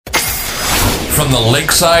from the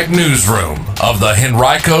Lakeside Newsroom of the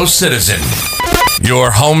Henrico Citizen, your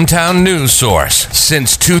hometown news source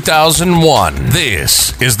since 2001.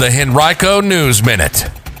 This is the Henrico News Minute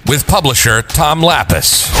with publisher Tom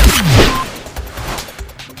Lapis.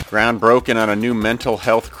 Ground broken on a new mental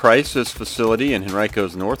health crisis facility in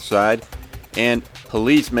Henrico's north side, and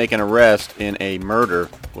police make an arrest in a murder.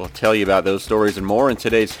 We'll tell you about those stories and more in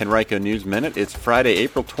today's Henrico News Minute. It's Friday,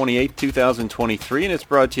 April 28, 2023, and it's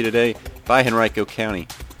brought to you today by Henrico County.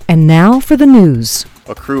 And now for the news.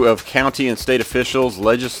 A crew of county and state officials,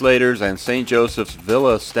 legislators, and St. Joseph's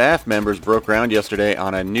Villa staff members broke ground yesterday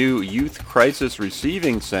on a new youth crisis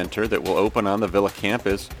receiving center that will open on the Villa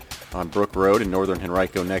campus on Brook Road in northern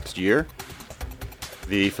Henrico next year.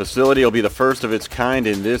 The facility will be the first of its kind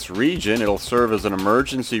in this region. It'll serve as an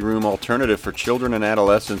emergency room alternative for children and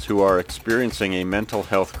adolescents who are experiencing a mental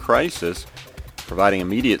health crisis, providing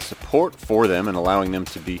immediate support for them and allowing them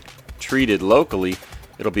to be treated locally.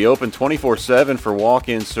 It'll be open 24/7 for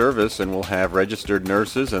walk-in service and will have registered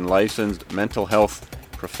nurses and licensed mental health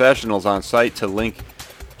professionals on site to link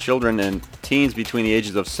children and teens between the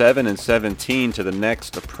ages of 7 and 17 to the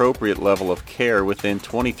next appropriate level of care within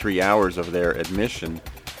 23 hours of their admission.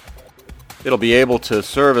 It'll be able to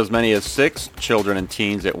serve as many as 6 children and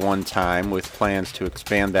teens at one time, with plans to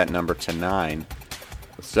expand that number to 9.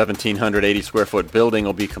 The 1,780 square foot building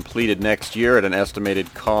will be completed next year at an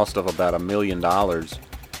estimated cost of about $1 million.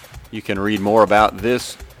 You can read more about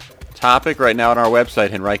this topic right now on our website,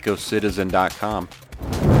 henricocitizen.com.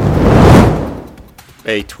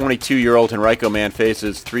 A 22-year-old Henrico man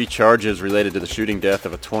faces 3 charges related to the shooting death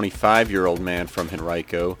of a 25-year-old man from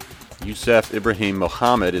Henrico. Yusef Ibrahim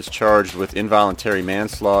Mohammed is charged with involuntary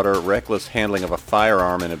manslaughter, reckless handling of a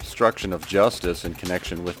firearm, and obstruction of justice in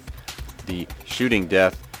connection with the shooting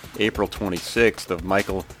death April 26th of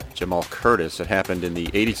Michael Jamal Curtis. It happened in the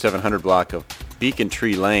 8700 block of Beacon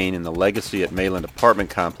Tree Lane in the Legacy at Mayland apartment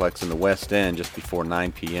complex in the West End just before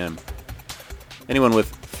 9 p.m. Anyone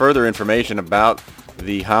with further information about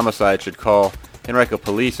the homicide should call Henrico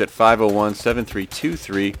Police at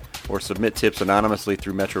 501-7323 or submit tips anonymously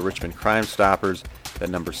through Metro Richmond Crime Stoppers at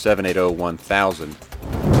number 780-1000.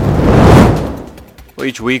 Well,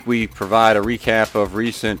 each week we provide a recap of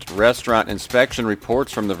recent restaurant inspection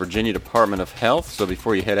reports from the Virginia Department of Health. So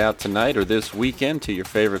before you head out tonight or this weekend to your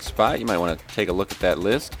favorite spot, you might want to take a look at that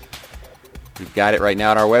list. We've got it right now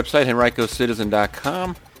on our website,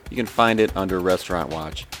 henricocitizen.com. You can find it under Restaurant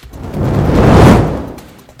Watch.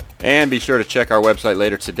 And be sure to check our website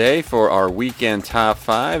later today for our weekend top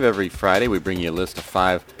 5. Every Friday we bring you a list of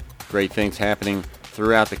 5 great things happening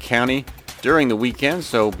throughout the county during the weekend.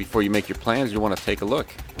 So before you make your plans, you'll want to take a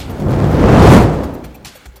look.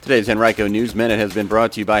 Today's Henrico News Minute has been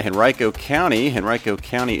brought to you by Henrico County. Henrico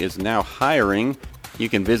County is now hiring. You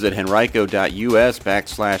can visit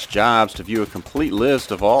henrico.us/jobs to view a complete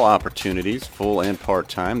list of all opportunities, full and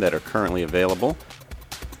part-time, that are currently available.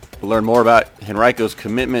 We'll learn more about Henrico's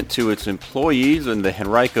commitment to its employees and the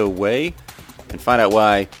Henrico Way, and find out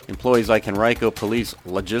why employees like Henrico Police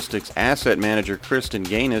Logistics Asset Manager Kristen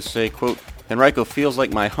Gaines say, quote, "Henrico feels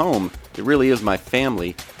like my home. It really is my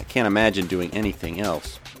family. I can't imagine doing anything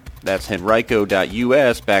else." That's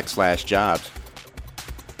henrico.us/jobs.